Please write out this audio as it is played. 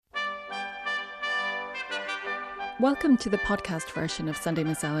Welcome to the podcast version of Sunday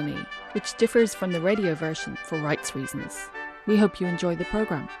Miscellany, which differs from the radio version for rights reasons. We hope you enjoy the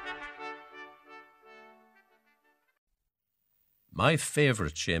programme. My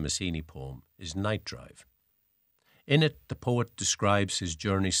favourite Seamus Heaney poem is Night Drive. In it, the poet describes his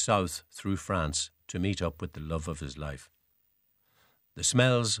journey south through France to meet up with the love of his life. The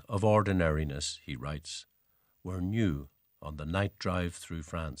smells of ordinariness, he writes, were new on the night drive through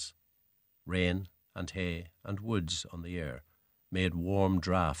France. Rain and hay and woods on the air made warm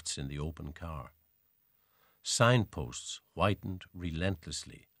draughts in the open car. Signposts whitened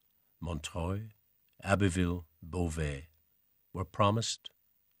relentlessly. Montreuil, Abbeville, Beauvais were promised,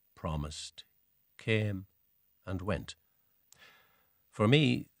 came and went. For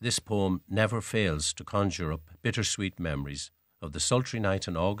me, this poem never fails to conjure up bittersweet memories of the sultry night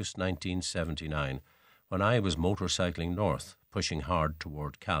in August 1979 when I was motorcycling north, pushing hard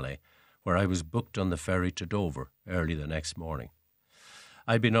toward Calais, where I was booked on the ferry to Dover early the next morning.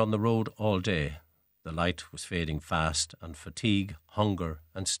 I'd been on the road all day. The light was fading fast, and fatigue, hunger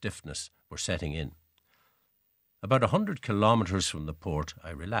and stiffness were setting in. About 100 kilometres from the port, I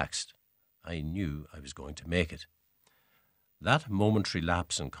relaxed. I knew I was going to make it. That momentary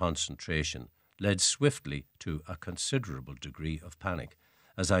lapse in concentration led swiftly to a considerable degree of panic,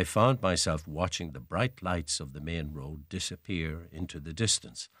 as I found myself watching the bright lights of the main road disappear into the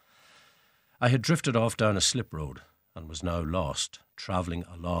distance. I had drifted off down a slip road and was now lost, travelling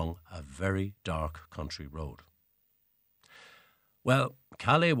along a very dark country road. Well,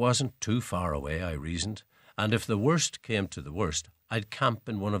 Calais wasn't too far away, I reasoned, and if the worst came to the worst, I'd camp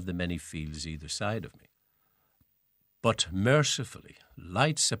in one of the many fields either side of me. But mercifully,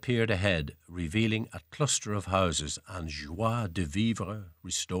 lights appeared ahead, revealing a cluster of houses and joie de vivre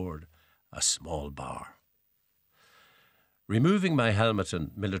restored, a small bar. Removing my helmet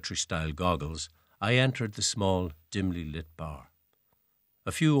and military-style goggles, I entered the small, dimly lit bar.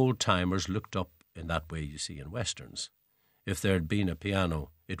 A few old-timers looked up in that way you see in westerns. If there had been a piano,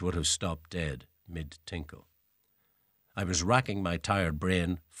 it would have stopped dead, mid-tinkle. I was racking my tired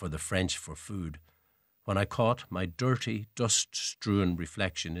brain for the French for food when I caught my dirty, dust-strewn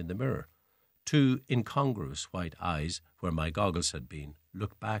reflection in the mirror. Two incongruous white eyes, where my goggles had been,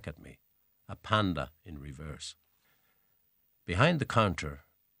 looked back at me, a panda in reverse. Behind the counter,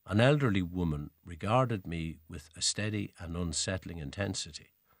 an elderly woman regarded me with a steady and unsettling intensity.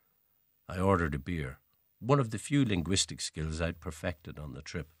 I ordered a beer, one of the few linguistic skills I'd perfected on the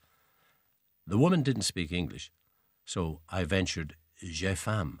trip. The woman didn't speak English, so I ventured, "J'ai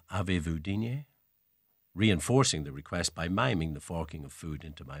faim, avez-vous dîné?" reinforcing the request by miming the forking of food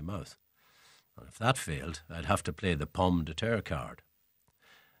into my mouth. And if that failed, I'd have to play the pomme de terre card.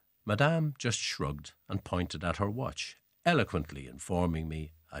 Madame just shrugged and pointed at her watch, eloquently informing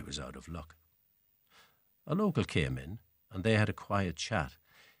me I was out of luck. A local came in, and they had a quiet chat.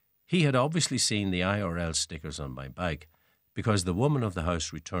 He had obviously seen the IRL stickers on my bike, because the woman of the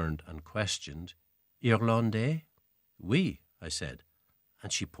house returned and questioned, "Irlandais?" "Oui," I said,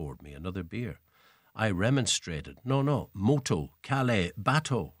 and she poured me another beer. I remonstrated, No, moto, Calais,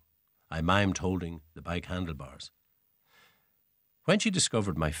 bateau." I mimed holding the bike handlebars. When she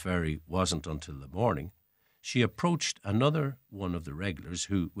discovered my ferry wasn't until the morning, she approached another one of the regulars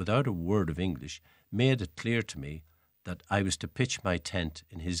who, without a word of English, made it clear to me that I was to pitch my tent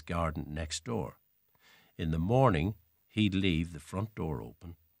in his garden next door. In the morning, he'd leave the front door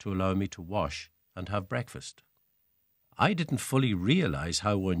open to allow me to wash and have breakfast. I didn't fully realise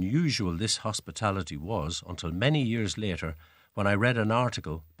how unusual this hospitality was until many years later when I read an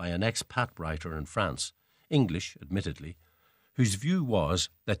article by an expat writer in France, English admittedly, whose view was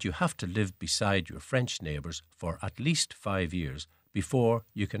that you have to live beside your French neighbours for at least 5 years before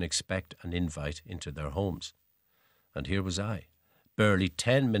you can expect an invite into their homes. And here was I, barely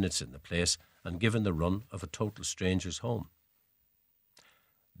 10 minutes in the place and given the run of a total stranger's home.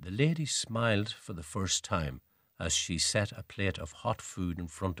 The lady smiled for the first time as she set a plate of hot food in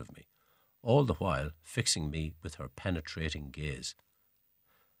front of me, all the while fixing me with her penetrating gaze.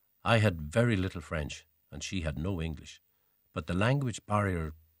 I had very little French, and she had no English, but the language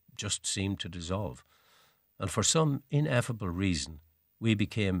barrier just seemed to dissolve, and for some ineffable reason we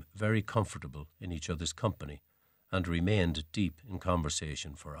became very comfortable in each other's company and remained deep in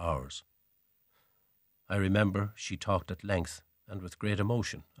conversation for hours. I remember she talked at length and with great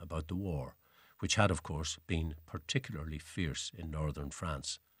emotion about the war, which had, of course, been particularly fierce in northern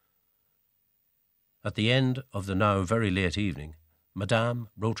France. At the end of the now very late evening, Madame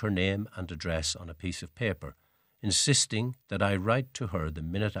wrote her name and address on a piece of paper, insisting that I write to her the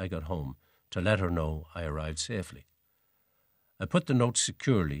minute I got home to let her know I arrived safely. I put the note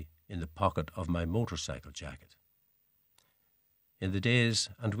securely in the pocket of my motorcycle jacket. In the days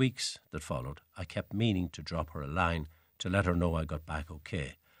and weeks that followed, I kept meaning to drop her a line to let her know I got back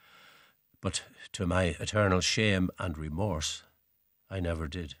okay. But to my eternal shame and remorse, I never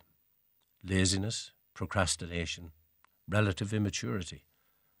did. Laziness, procrastination, relative immaturity.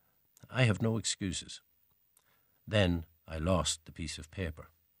 I have no excuses. Then I lost the piece of paper.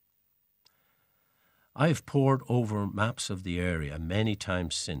 I've pored over maps of the area many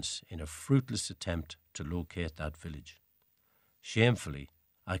times since in a fruitless attempt to locate that village. Shamefully,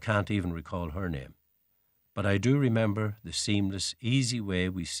 I can't even recall her name. But I do remember the seamless, easy way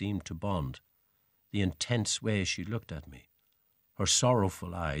we seemed to bond, the intense way she looked at me, her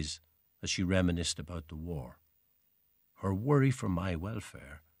sorrowful eyes as she reminisced about the war, her worry for my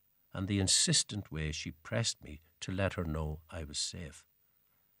welfare, and the insistent way she pressed me to let her know I was safe.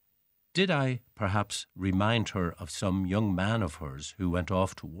 Did I perhaps remind her of some young man of hers who went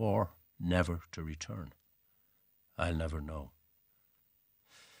off to war, never to return? I'll never know.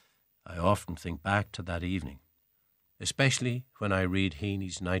 I often think back to that evening, especially when I read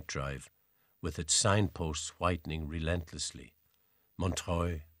Heaney's Night Drive, with its signposts whitening relentlessly.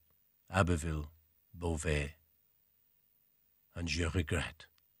 Montreuil, Abbeville, Beauvais. And je regrette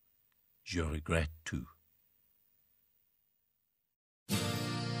tout.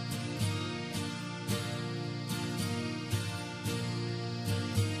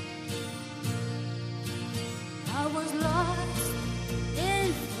 I was lost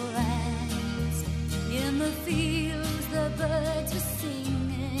in France, in the fields the birds were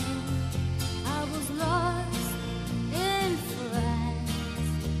singing. I was lost in France,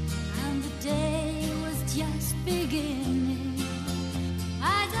 and the day was just beginning.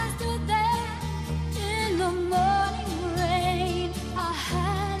 I just stood there in the morning rain. I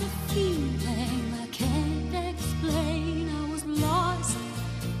had a feeling I can't explain. I was lost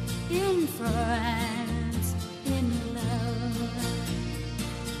in France, in love.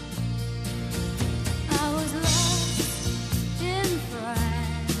 I was lost in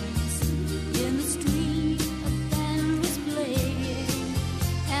France, in the street a band was playing,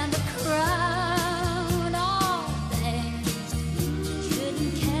 and the crowd all danced.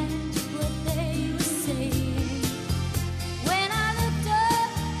 Couldn't catch what they were saying. When I looked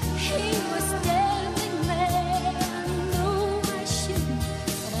up, he was standing there. I know I shouldn't,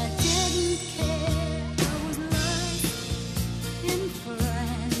 but I didn't care.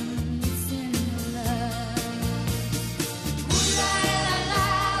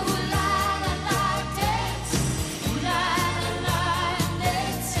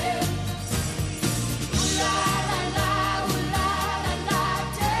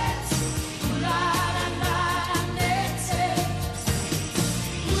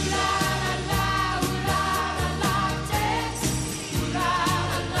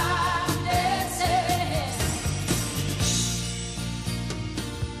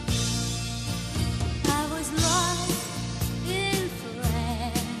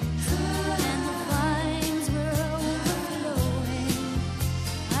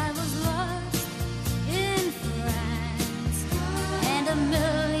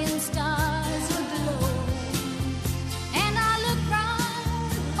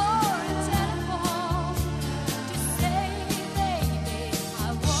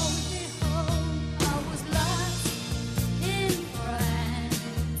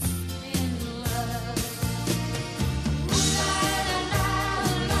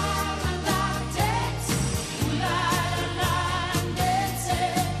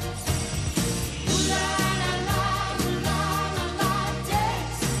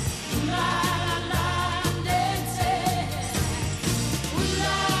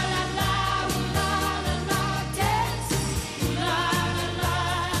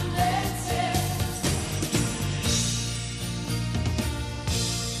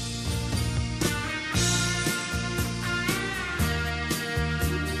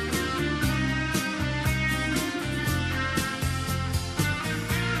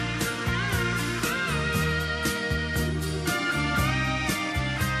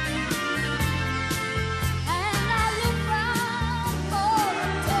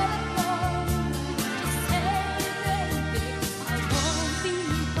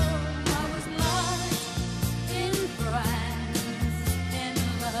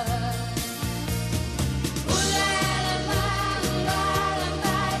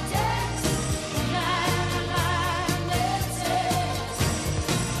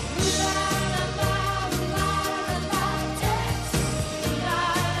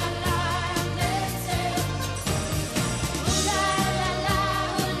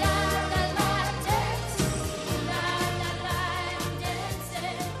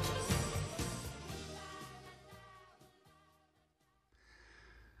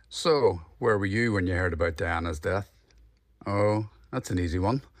 So, where were you when you heard about Diana's death? Oh, that's an easy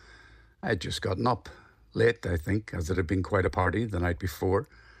one. I'd just gotten up. Late, I think, as it had been quite a party the night before.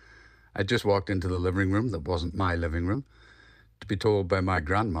 I'd just walked into the living room that wasn't my living room to be told by my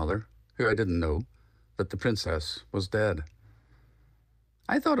grandmother, who I didn't know, that the princess was dead.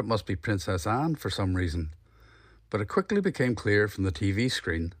 I thought it must be Princess Anne for some reason, but it quickly became clear from the TV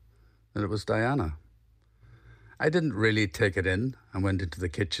screen that it was Diana. I didn't really take it in and went into the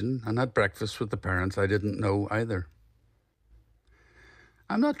kitchen and had breakfast with the parents I didn't know either.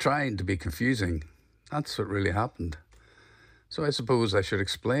 I'm not trying to be confusing. That's what really happened. So I suppose I should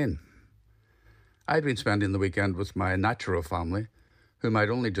explain. I'd been spending the weekend with my natural family, whom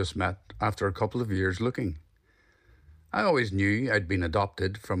I'd only just met after a couple of years looking. I always knew I'd been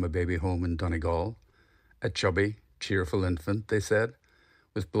adopted from a baby home in Donegal, a chubby, cheerful infant, they said,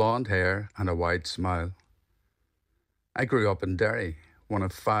 with blonde hair and a wide smile. I grew up in Derry, one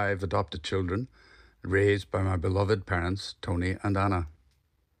of 5 adopted children, raised by my beloved parents, Tony and Anna.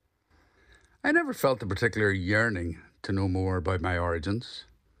 I never felt a particular yearning to know more about my origins,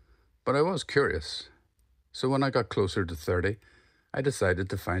 but I was curious. So when I got closer to 30, I decided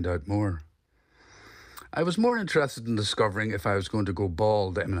to find out more. I was more interested in discovering if I was going to go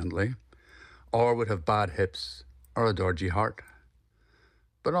bald imminently, or would have bad hips, or a dodgy heart.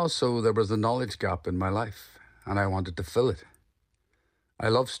 But also there was a knowledge gap in my life, and I wanted to fill it. I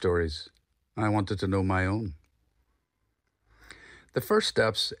love stories, and I wanted to know my own. The first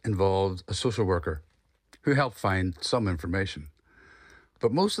steps involved a social worker who helped find some information,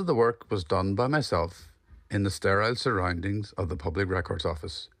 but most of the work was done by myself in the sterile surroundings of the Public Records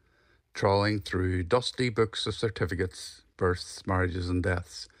Office, trawling through dusty books of certificates, births, marriages and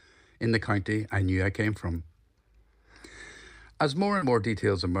deaths in the county I knew I came from. As more and more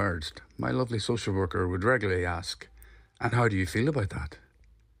details emerged, my lovely social worker would regularly ask, "And how do you feel about that?"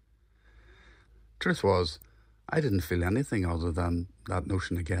 Truth was, I didn't feel anything other than that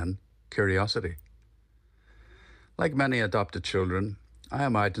notion again, curiosity. Like many adopted children, I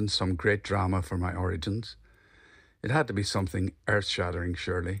imagined some great drama for my origins. It had to be something earth-shattering,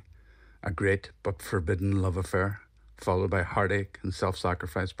 surely. A great but forbidden love affair, followed by heartache and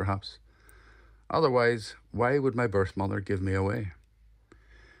self-sacrifice, perhaps. Otherwise, why would my birth mother give me away?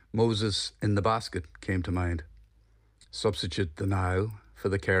 Moses in the basket came to mind. Substitute the Nile for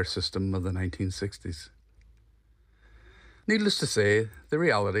the care system of the 1960s. Needless to say, the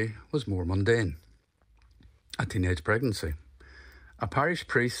reality was more mundane. A teenage pregnancy. A parish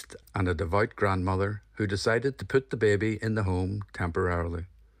priest and a devout grandmother who decided to put the baby in the home temporarily.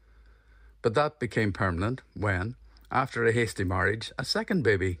 But that became permanent when, after a hasty marriage, a second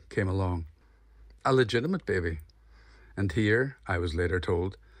baby came along. A legitimate baby. And here, I was later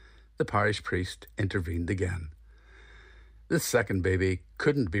told, the parish priest intervened again. This second baby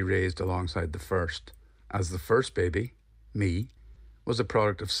couldn't be raised alongside the first, as the first baby, me, was a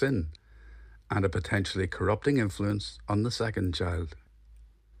product of sin and a potentially corrupting influence on the second child.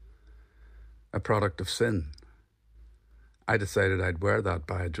 A product of sin. I decided I'd wear that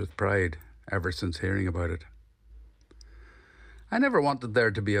badge with pride ever since hearing about it. I never wanted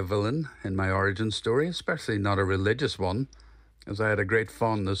there to be a villain in my origin story, especially not a religious one, as I had a great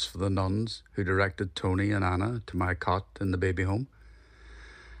fondness for the nuns who directed Tony and Anna to my cot in the baby home.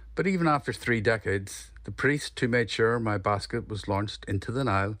 But even after 3 decades, the priest who made sure my basket was launched into the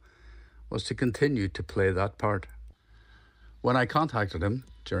Nile was to continue to play that part. When I contacted him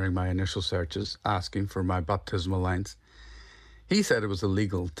during my initial searches asking for my baptismal lines, he said it was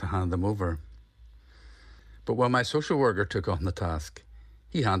illegal to hand them over. But when my social worker took on the task,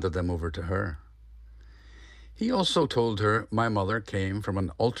 he handed them over to her. He also told her my mother came from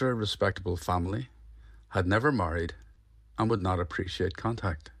an ultra-respectable family, had never married, and would not appreciate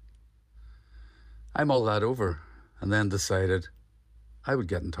contact. I mulled that over and then decided I would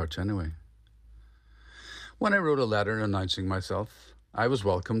get in touch anyway. When I wrote a letter announcing myself, I was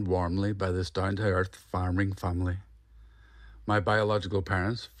welcomed warmly by this down-to-earth farming family. My biological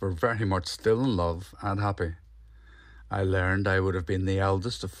parents were very much still in love and happy. I learned I would have been the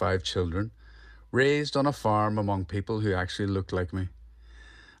eldest of 5 children, raised on a farm among people who actually looked like me.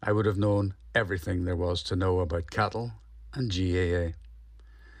 I would have known everything there was to know about cattle and GAA.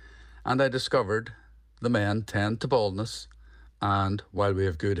 And I discovered the men tend to baldness, and while we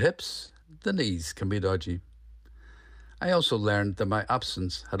have good hips, the knees can be dodgy. I also learned that my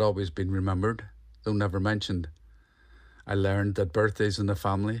absence had always been remembered, though never mentioned. I learned that birthdays in the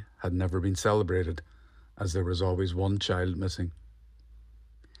family had never been celebrated, as there was always one child missing.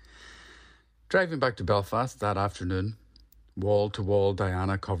 Driving back to Belfast that afternoon, wall-to-wall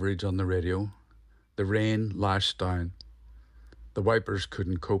Diana coverage on the radio, the rain lashed down. The wipers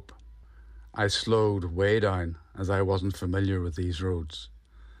couldn't cope. I slowed way down as I wasn't familiar with these roads.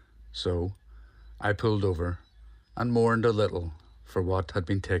 So I pulled over and mourned a little for what had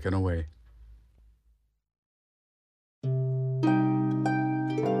been taken away.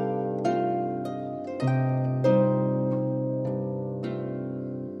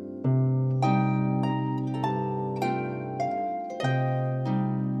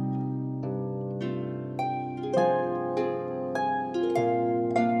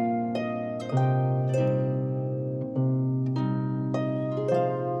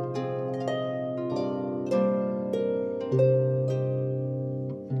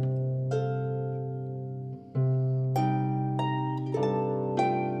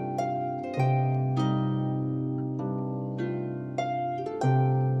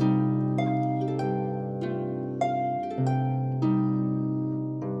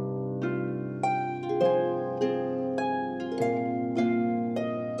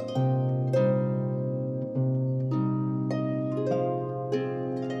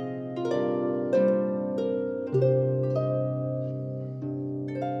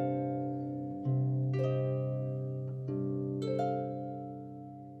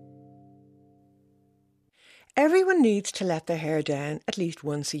 Everyone needs to let their hair down at least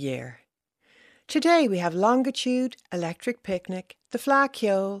once a year. Today we have Longitude, Electric Picnic, the Fleadh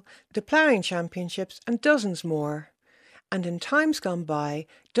Cheoil, the Ploughing Championships and dozens more. And in times gone by,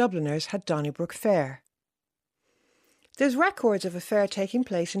 Dubliners had Donnybrook Fair. There's records of a fair taking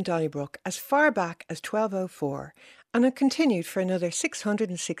place in Donnybrook as far back as 1204 and it continued for another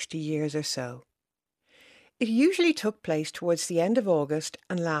 660 years or so. It usually took place towards the end of August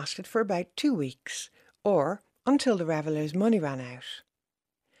and lasted for about 2 weeks, or until the revellers' money ran out.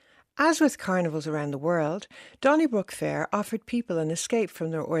 As with carnivals around the world, Donnybrook Fair offered people an escape from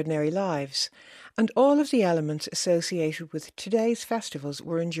their ordinary lives, and all of the elements associated with today's festivals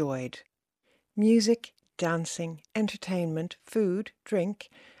were enjoyed. Music, dancing, entertainment, food, drink,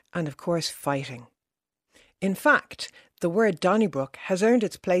 and of course fighting. In fact, the word Donnybrook has earned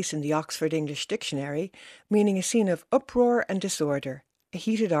its place in the Oxford English Dictionary, meaning a scene of uproar and disorder, a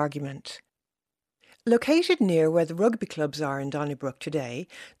heated argument. Located near where the rugby clubs are in Donnybrook today,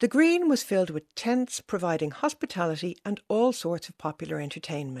 the green was filled with tents providing hospitality and all sorts of popular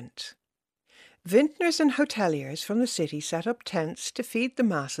entertainment. Vintners and hoteliers from the city set up tents to feed the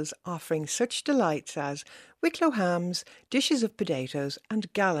masses, offering such delights as Wicklow hams, dishes of potatoes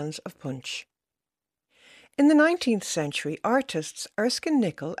and gallons of punch. In the 19th century, artists Erskine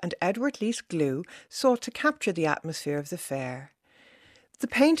Nicol and Edward Leese Glue sought to capture the atmosphere of the fair. The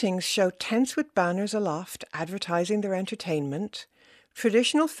paintings show tents with banners aloft advertising their entertainment,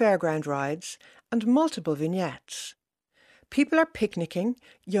 traditional fairground rides, and multiple vignettes. People are picnicking,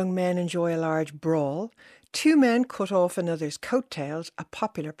 young men enjoy a large brawl, 2 men cut off another's coattails, a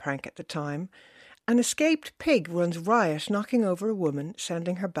popular prank at the time, an escaped pig runs riot knocking over a woman,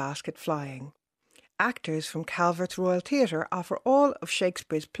 sending her basket flying. Actors from Calvert's Royal Theatre offer all of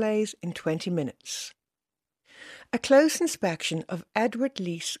Shakespeare's plays in 20 minutes. A close inspection of Edward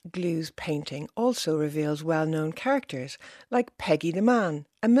Leese Glue's painting also reveals well-known characters like Peggy the Man,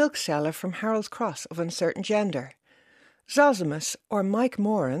 a milk seller from Harold's Cross of uncertain gender, Zosimus or Mike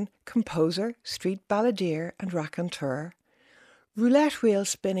Moran, composer, street balladeer and raconteur, roulette wheel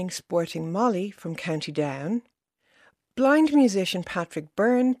spinning sporting Molly from County Down, blind musician Patrick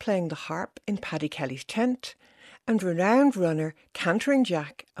Byrne playing the harp in Paddy Kelly's tent, and renowned runner Cantering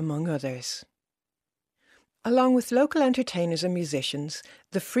Jack, among others. Along with local entertainers and musicians,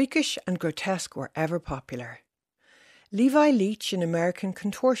 the freakish and grotesque were ever popular. Levi Leach, an American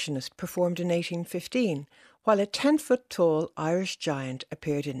contortionist, performed in 1815, while a 10-foot-tall Irish giant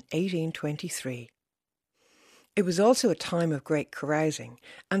appeared in 1823. It was also a time of great carousing,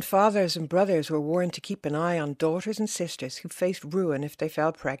 and fathers and brothers were warned to keep an eye on daughters and sisters who faced ruin if they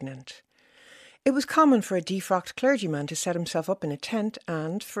fell pregnant. It was common for a defrocked clergyman to set himself up in a tent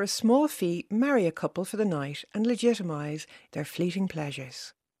and, for a small fee, marry a couple for the night and legitimise their fleeting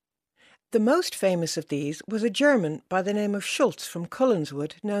pleasures. The most famous of these was a German by the name of Schultz from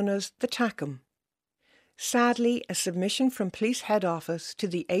Cullinswood, known as the Tackham. Sadly, a submission from Police Head Office to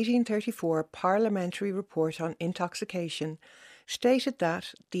the 1834 Parliamentary Report on Intoxication stated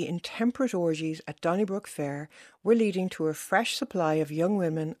that the intemperate orgies at Donnybrook Fair were leading to a fresh supply of young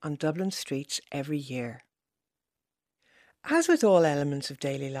women on Dublin streets every year. As with all elements of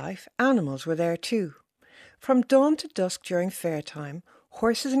daily life, animals were there too. From dawn to dusk during fair time,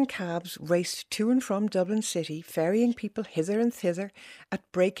 horses and cabs raced to and from Dublin city, ferrying people hither and thither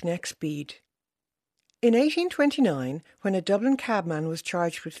at breakneck speed. In 1829, when a Dublin cabman was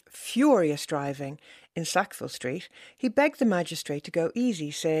charged with furious driving in Sackville Street, he begged the magistrate to go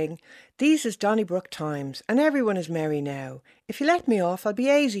easy, saying, "These is Donnybrook times, and everyone is merry now. If you let me off, I'll be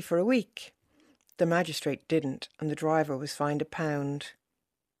aisy for a week." The magistrate didn't, and the driver was fined £1.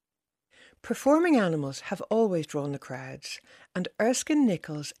 Performing animals have always drawn the crowds, and Erskine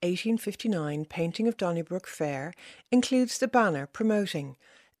Nichols' 1859 painting of Donnybrook Fair includes the banner promoting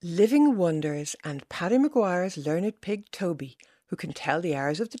Living Wonders and Paddy Maguire's learned pig Toby, who can tell the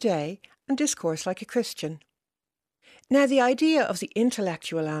hours of the day and discourse like a Christian. Now, the idea of the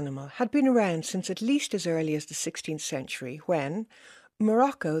intellectual animal had been around since at least as early as the 16th century, when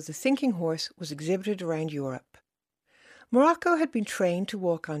Morocco, the thinking horse, was exhibited around Europe. Morocco had been trained to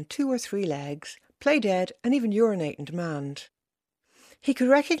walk on 2 or 3 legs, play dead, and even urinate in demand. He could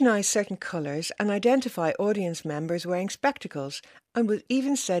recognise certain colours and identify audience members wearing spectacles, and was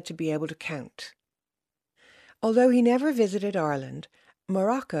even said to be able to count. Although he never visited Ireland,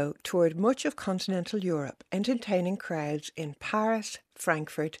 Morocco toured much of continental Europe, entertaining crowds in Paris,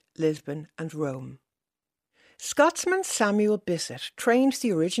 Frankfurt, Lisbon and Rome. Scotsman Samuel Bissett trained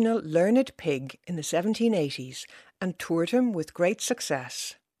the original learned pig in the 1780s and toured him with great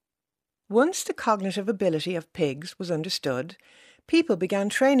success. Once the cognitive ability of pigs was understood, people began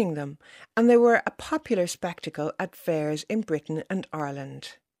training them, and they were a popular spectacle at fairs in Britain and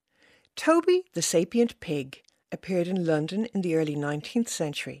Ireland. Toby the sapient pig appeared in London in the early 19th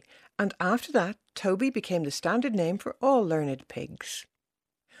century, and after that Toby became the standard name for all learned pigs.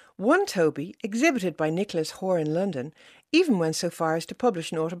 One Toby, exhibited by Nicholas Hoare in London, even went so far as to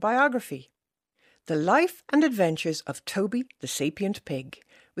publish an autobiography, The Life and Adventures of Toby the Sapient Pig,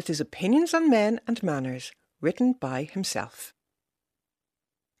 with his opinions on men and manners, written by himself.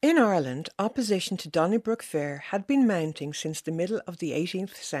 In Ireland, opposition to Donnybrook Fair had been mounting since the middle of the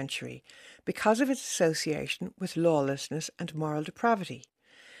 18th century because of its association with lawlessness and moral depravity,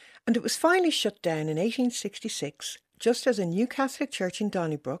 and it was finally shut down in 1866, just as a new Catholic church in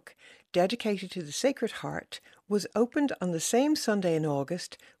Donnybrook, dedicated to the Sacred Heart, was opened on the same Sunday in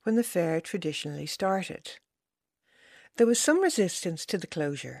August when the fair traditionally started. There was some resistance to the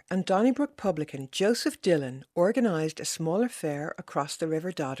closure, and Donnybrook publican Joseph Dillon organised a smaller fair across the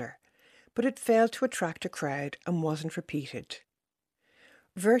River Dodder, but it failed to attract a crowd and wasn't repeated.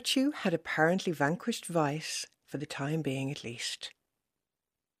 Virtue had apparently vanquished vice, for the time being at least.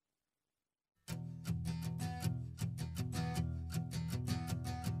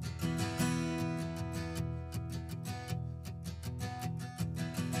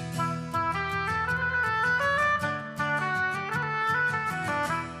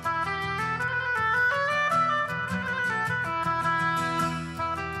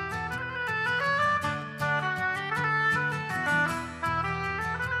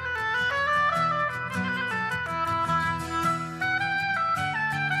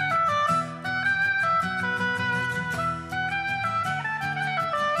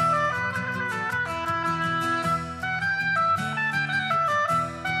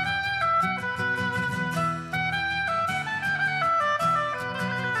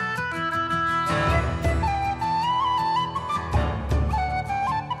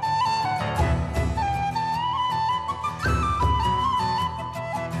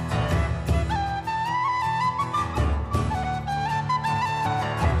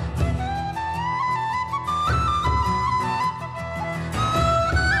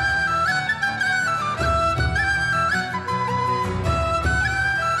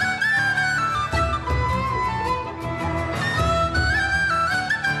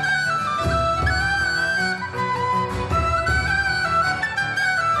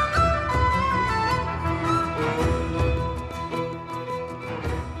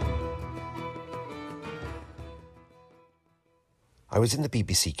 I was in the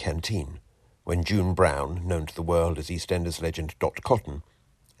BBC canteen when June Brown, known to the world as EastEnders legend Dot Cotton,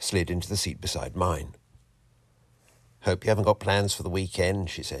 slid into the seat beside mine. "Hope you haven't got plans for the weekend,"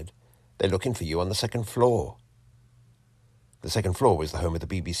 she said. "They're looking for you on the second floor." The second floor was the home of the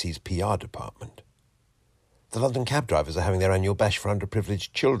BBC's PR department. "The London cab drivers are having their annual bash for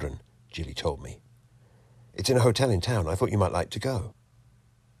underprivileged children," Jilly told me. "It's in a hotel in town. I thought you might like to go."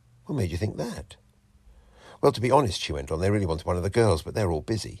 "What made you think that?" "Well, to be honest," she went on, "they really wanted one of the girls, but they're all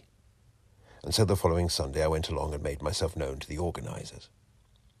busy." And so the following Sunday I went along and made myself known to the organisers.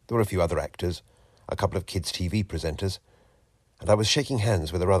 There were a few other actors, a couple of kids' TV presenters, and I was shaking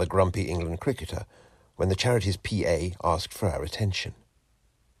hands with a rather grumpy England cricketer when the charity's PA asked for our attention.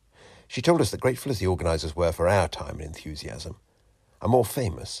 She told us that, grateful as the organisers were for our time and enthusiasm, a more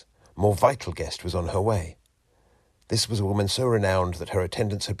famous, more vital guest was on her way. This was a woman so renowned that her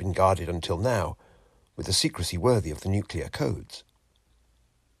attendance had been guarded until now, with a secrecy worthy of the nuclear codes.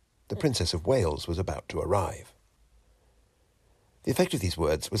 The Princess of Wales was about to arrive. The effect of these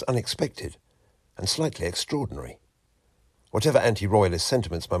words was unexpected and slightly extraordinary. Whatever anti-royalist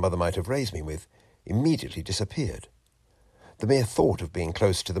sentiments my mother might have raised me with immediately disappeared. The mere thought of being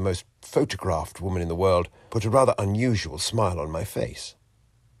close to the most photographed woman in the world put a rather unusual smile on my face.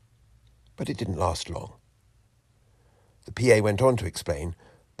 But it didn't last long. The PA went on to explain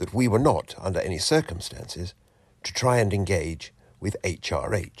that we were not, under any circumstances, to try and engage with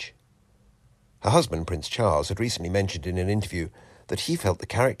HRH. Her husband, Prince Charles, had recently mentioned in an interview that he felt the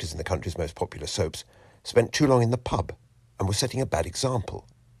characters in the country's most popular soaps spent too long in the pub and were setting a bad example.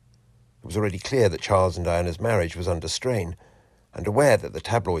 It was already clear that Charles and Diana's marriage was under strain, and aware that the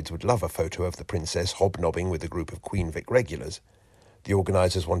tabloids would love a photo of the princess hobnobbing with a group of Queen Vic regulars, the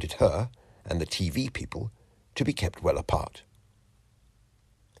organisers wanted her and the TV people to be kept well apart.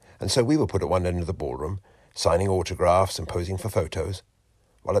 And so we were put at one end of the ballroom, signing autographs and posing for photos,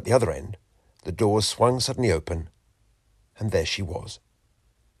 while at the other end, the doors swung suddenly open, and there she was.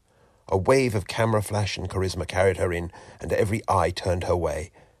 A wave of camera flash and charisma carried her in, and every eye turned her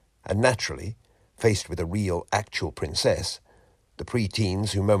way, and naturally, faced with a real, actual princess, the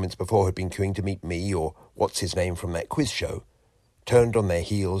pre-teens who moments before had been queuing to meet me or what's-his-name from that quiz show, turned on their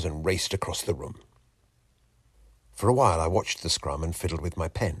heels and raced across the room. For a while I watched the scrum and fiddled with my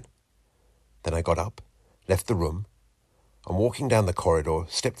pen. Then I got up, left the room, and walking down the corridor,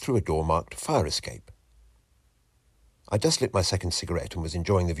 stepped through a door marked Fire Escape. I just lit my second cigarette and was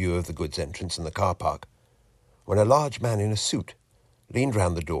enjoying the view of the goods entrance and the car park, when a large man in a suit leaned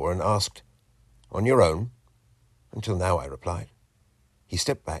round the door and asked, "On your own?" "Until now," I replied. He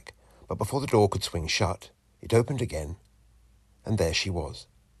stepped back, but before the door could swing shut, it opened again, and there she was.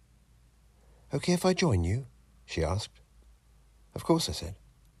 "Okay if I join you?" she asked. "Of course," I said.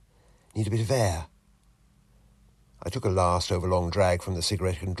 "Need a bit of air." I took a last overlong drag from the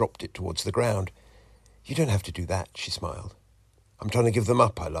cigarette and dropped it towards the ground. "You don't have to do that," she smiled. "I'm trying to give them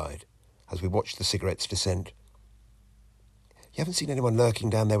up," I lied, as we watched the cigarettes descend. "You haven't seen anyone lurking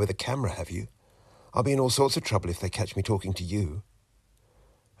down there with a camera, have you? I'll be in all sorts of trouble if they catch me talking to you."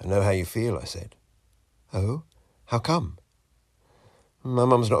 "I know how you feel," I said. "Oh? How come?" "My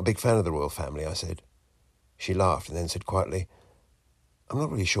mum's not a big fan of the royal family," I said. She laughed and then said quietly, "I'm not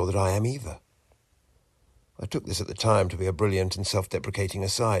really sure that I am either." I took this at the time to be a brilliant and self-deprecating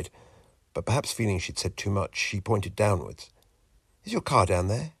aside, but perhaps feeling she'd said too much, she pointed downwards. "Is your car down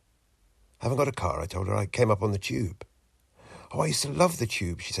there?" "I haven't got a car," I told her. "I came up on the tube." "Oh, I used to love the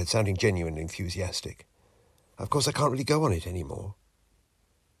tube," she said, sounding genuinely enthusiastic. "Of course, I can't really go on it anymore."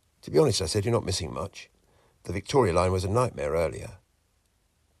 "To be honest," I said, "you're not missing much. The Victoria line was a nightmare earlier."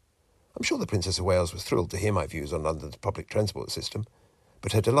 I'm sure the Princess of Wales was thrilled to hear my views on London's public transport system,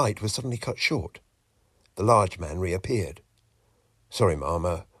 but her delight was suddenly cut short. The large man reappeared. "Sorry,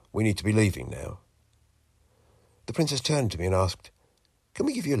 Mama, we need to be leaving now." The Princess turned to me and asked, "Can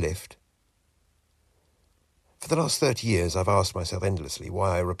we give you a lift?" For the last 30 years I've asked myself endlessly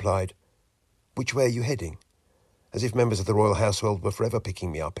why I replied, "Which way are you heading?" as if members of the royal household were forever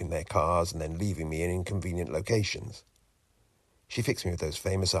picking me up in their cars and then leaving me in inconvenient locations. She fixed me with those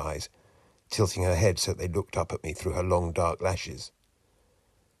famous eyes, tilting her head so that they looked up at me through her long dark lashes.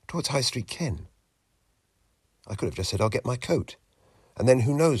 "Towards High Street, Ken." I could have just said, "I'll get my coat," and then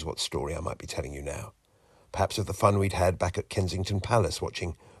who knows what story I might be telling you now. Perhaps of the fun we'd had back at Kensington Palace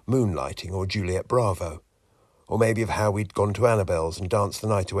watching Moonlighting or Juliet Bravo, or maybe of how we'd gone to Annabelle's and danced the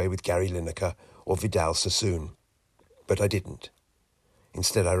night away with Gary Lineker or Vidal Sassoon. But I didn't.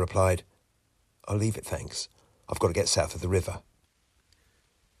 Instead I replied, "I'll leave it, thanks. I've got to get south of the river."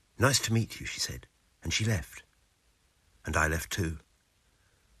 "Nice to meet you," she said, and she left. And I left too.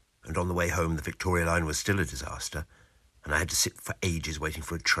 And on the way home the Victoria line was still a disaster, and I had to sit for ages waiting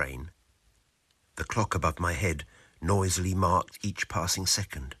for a train. The clock above my head noisily marked each passing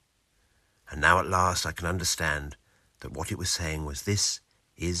second. And now at last I can understand that what it was saying was, "This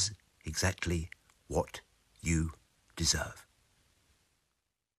is exactly what you deserve."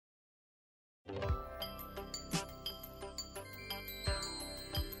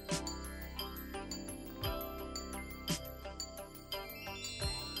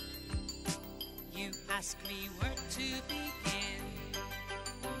 You ask me where to begin.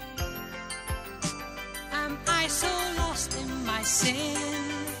 Am I so lost in my sin?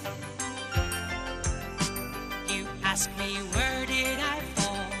 You ask me where did I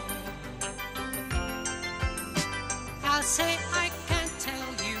fall? I'll say I can't tell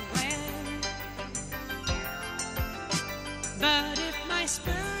you when. But if my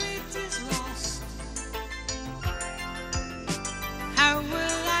spirit is lost, how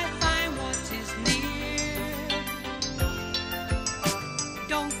will I find what is near?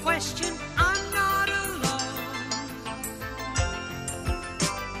 question, I'm not alone.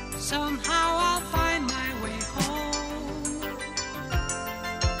 Somehow I'll find my way home.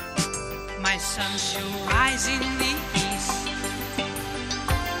 My sun shall rise in the east,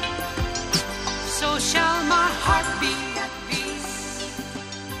 so shall my heart be at peace.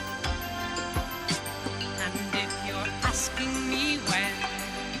 And if you're asking me when,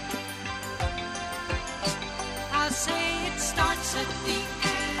 I'll say it starts at the end.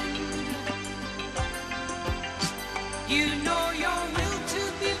 You know your will to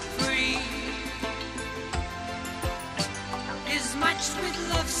be free is matched with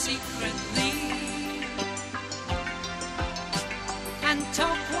love secretly, and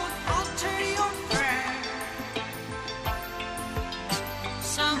talk won't alter your prayer.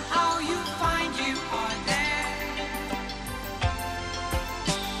 Somehow you find you are there.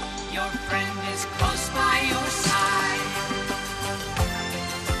 Your friend is close by your side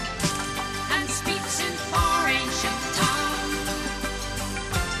and speaks in far ancient tongue.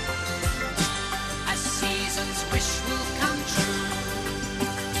 A season's wish will come true.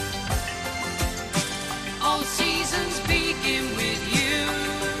 All seasons begin with you.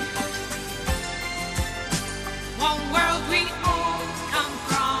 One world we all come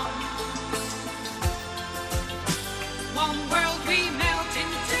from. One world we melt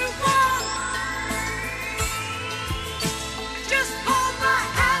into one. Just hold my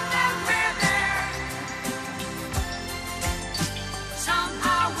hand and we're there.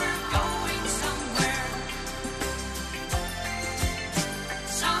 Somehow we're going somewhere.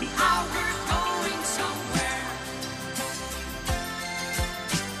 Somehow we're going somewhere.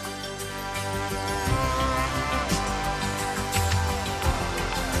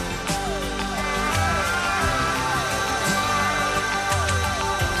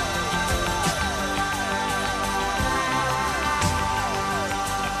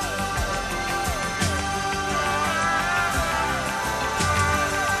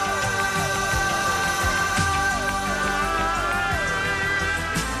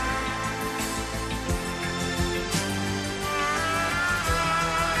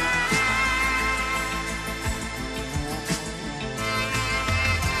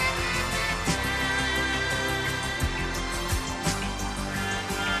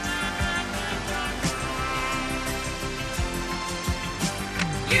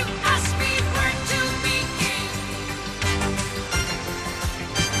 You ask me where to begin.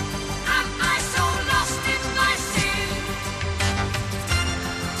 Am I so lost in my sin?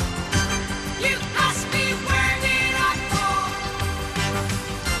 You ask me where did I fall?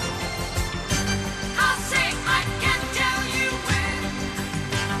 I'll say I can't tell you when.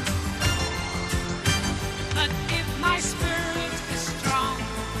 But if my spirit is strong,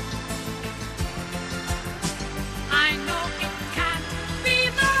 I know it can't be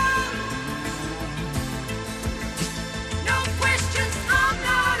long. No questions, I'm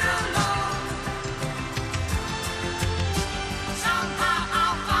not alone. Somehow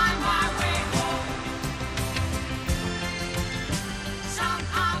I'll find my way home.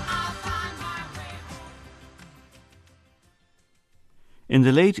 Somehow I'll find my way home. In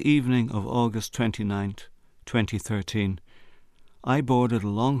the late evening of August 29th, 2013, I boarded a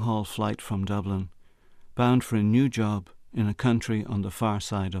long-haul flight from Dublin, bound for a new job in a country on the far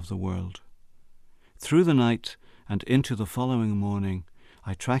side of the world. Through the night and into the following morning,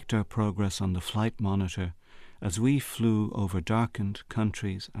 I tracked our progress on the flight monitor as we flew over darkened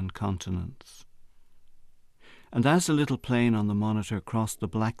countries and continents. And as the little plane on the monitor crossed the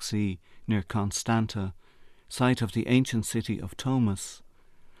Black Sea near Constanta, site of the ancient city of Thomas,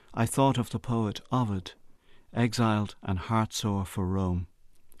 I thought of the poet Ovid, exiled and heartsore for Rome.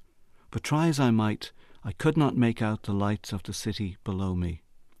 But try as I might, I could not make out the lights of the city below me.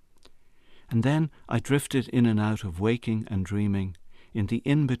 And then I drifted in and out of waking and dreaming in the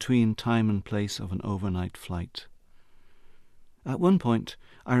in-between time and place of an overnight flight. At one point,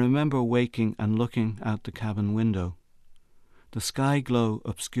 I remember waking and looking out the cabin window. The sky glow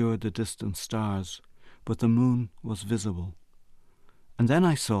obscured the distant stars, but the moon was visible. And then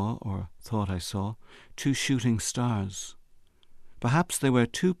I saw, or thought I saw, 2 shooting stars. Perhaps they were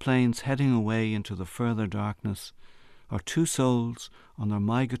 2 planes heading away into the further darkness, or 2 souls on their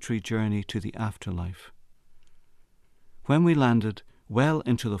migratory journey to the afterlife. When we landed, well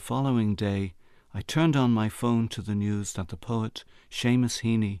into the following day, I turned on my phone to the news that the poet Seamus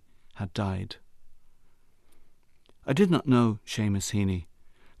Heaney had died. I did not know Seamus Heaney,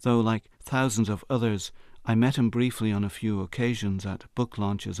 though like thousands of others, I met him briefly on a few occasions at book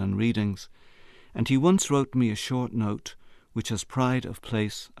launches and readings, and he once wrote me a short note which has pride of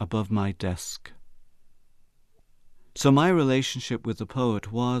place above my desk. So my relationship with the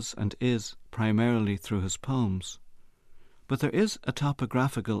poet was and is primarily through his poems. But there is a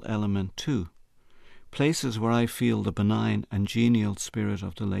topographical element too. Places where I feel the benign and genial spirit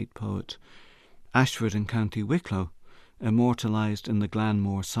of the late poet. Ashford in County Wicklow, immortalised in the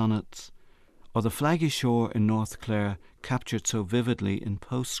Glanmore sonnets, or the flaggy shore in North Clare, captured so vividly in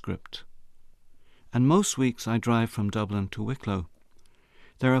Postscript. And most weeks I drive from Dublin to Wicklow.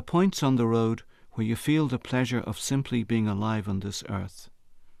 There are points on the road where you feel the pleasure of simply being alive on this earth.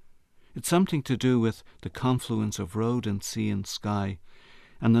 It's something to do with the confluence of road and sea and sky,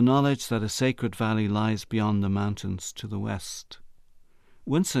 and the knowledge that a sacred valley lies beyond the mountains to the west.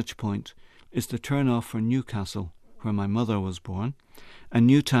 One such point is the turn-off for Newcastle, where my mother was born, and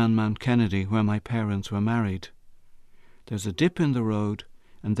Newtown Mount Kennedy, where my parents were married. There's a dip in the road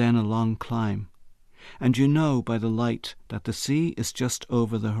and then a long climb, and you know by the light that the sea is just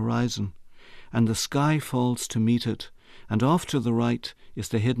over the horizon, and the sky falls to meet it, and off to the right is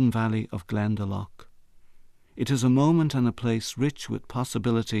the hidden valley of Glendalough. It is a moment and a place rich with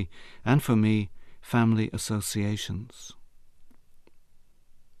possibility and, for me, family associations.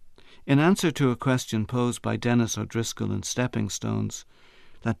 In answer to a question posed by Dennis O'Driscoll in Stepping Stones,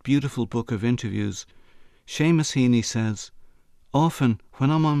 that beautiful book of interviews, Seamus Heaney says, "Often when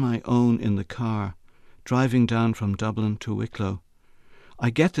I'm on my own in the car, driving down from Dublin to Wicklow, I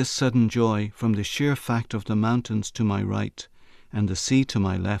get this sudden joy from the sheer fact of the mountains to my right and the sea to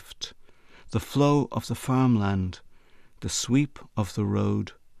my left, the flow of the farmland, the sweep of the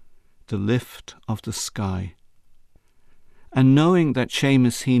road, the lift of the sky." And knowing that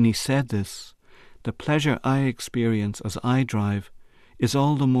Seamus Heaney said this, the pleasure I experience as I drive is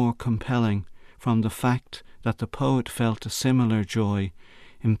all the more compelling from the fact that the poet felt a similar joy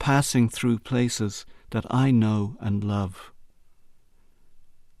in passing through places that I know and love.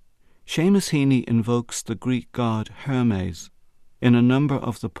 Seamus Heaney invokes the Greek god Hermes in a number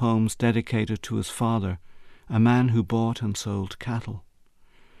of the poems dedicated to his father, a man who bought and sold cattle.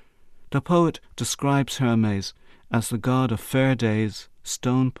 The poet describes Hermes as the god of fair days,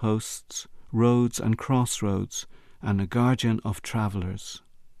 stone posts, roads and crossroads, and a guardian of travellers.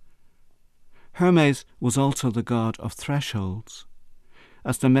 Hermes was also the god of thresholds.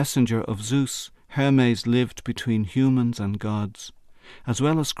 As the messenger of Zeus, Hermes lived between humans and gods, as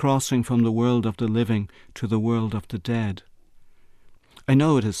well as crossing from the world of the living to the world of the dead. I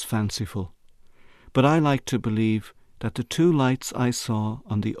know it is fanciful, but I like to believe that the two lights I saw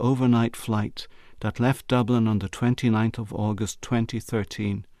on the overnight flight that left Dublin on the 29th of August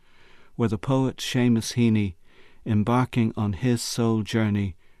 2013 were the poet Seamus Heaney embarking on his soul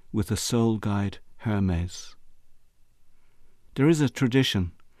journey with the soul guide Hermes. There is a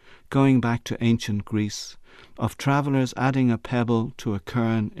tradition, going back to ancient Greece, of travellers adding a pebble to a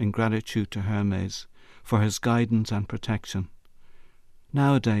cairn in gratitude to Hermes for his guidance and protection.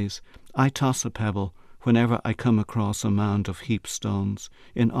 Nowadays, I toss a pebble whenever I come across a mound of heaped stones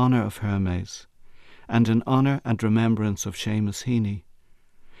in honour of Hermes, and in honour and remembrance of Seamus Heaney.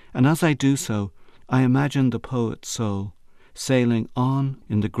 And as I do so, I imagine the poet's soul sailing on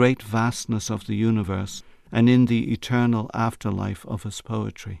in the great vastness of the universe and in the eternal afterlife of his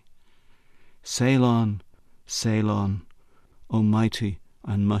poetry. Sail on, O mighty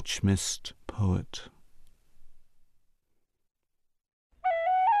and much-missed poet.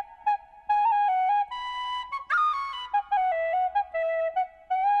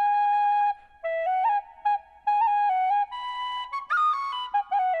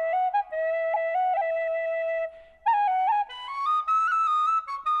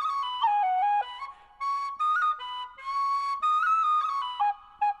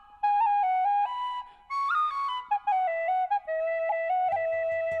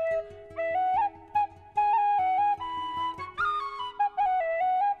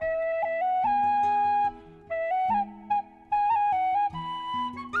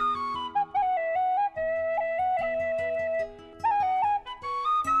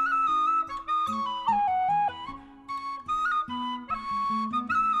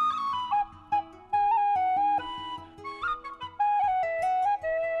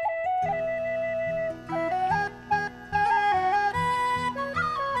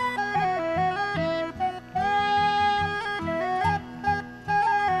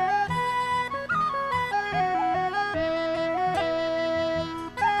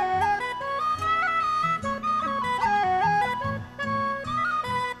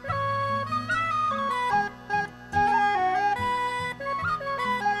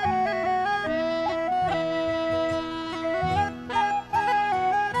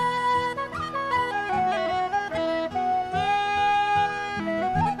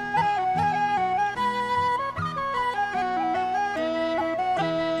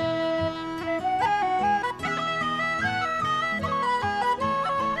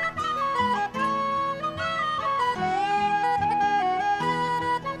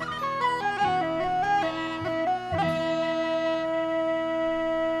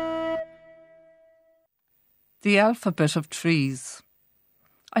 The Alphabet of Trees.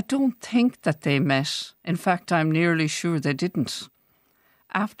 I don't think that they met. In fact, I'm nearly sure they didn't.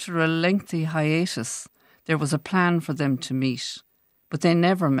 After a lengthy hiatus, there was a plan for them to meet, but they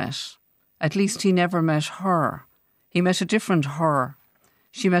never met. At least he never met her. He met a different her.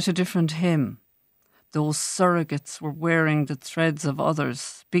 She met a different him. Those surrogates were wearing the threads of others,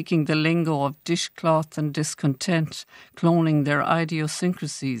 speaking the lingo of dishcloth and discontent, cloning their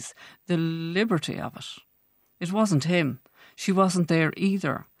idiosyncrasies, the liberty of it. It wasn't him. She wasn't there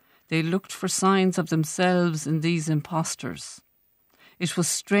either. They looked for signs of themselves in these impostors. It was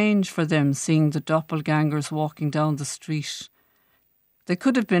strange for them seeing the doppelgangers walking down the street. They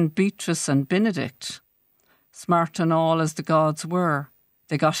could have been Beatrice and Benedict. Smart and all as the gods were,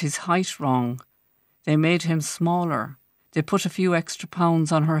 they got his height wrong. They made him smaller. They put a few extra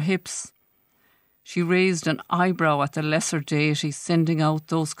pounds on her hips. She raised an eyebrow at the lesser deity sending out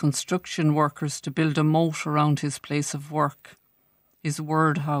those construction workers to build a moat around his place of work. His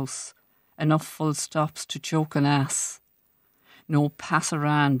word house, enough full stops to choke an ass. No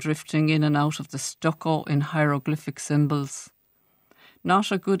passeran drifting in and out of the stucco in hieroglyphic symbols.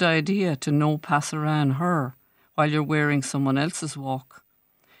 Not a good idea to no passeran her while you're wearing someone else's walk.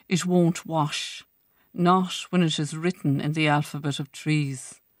 It won't wash. Not when it is written in the alphabet of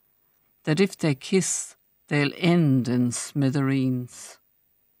trees, that if they kiss, they'll end in smithereens.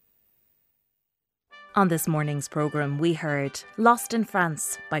 On this morning's programme, we heard Lost in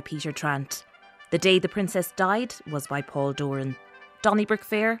France by Peter Trant. The Day the Princess Died was by Paul Doran. Donnybrook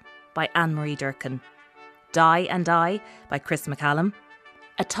Fair by Anne-Marie Durkin. Die and I by Chris McCallum.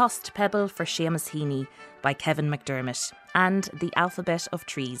 A Tossed Pebble for Seamus Heaney by Kevin McDermott, and The Alphabet of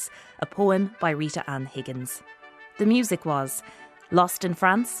Trees, a poem by Rita Ann Higgins. The music was Lost in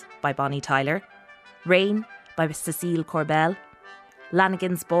France by Bonnie Tyler, Rain by Cecile Corbell,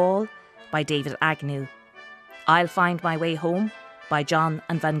 Lanigan's Ball by David Agnew, I'll Find My Way Home by John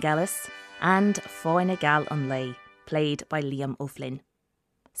and Vangelis, and Fáinne Gal an Lei, played by Liam O'Flynn.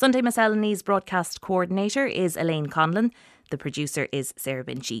 Sunday Miscellany's broadcast coordinator is Elaine Conlon. The producer is Sarah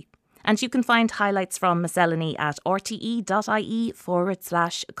Binchy. And you can find highlights from Miscellany at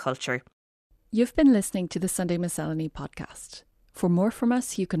rte.ie/culture. You've been listening to the Sunday Miscellany podcast. For more from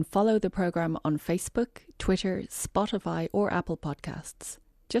us, you can follow the programme on Facebook, Twitter, Spotify or Apple Podcasts.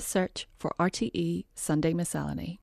 Just search for RTE Sunday Miscellany.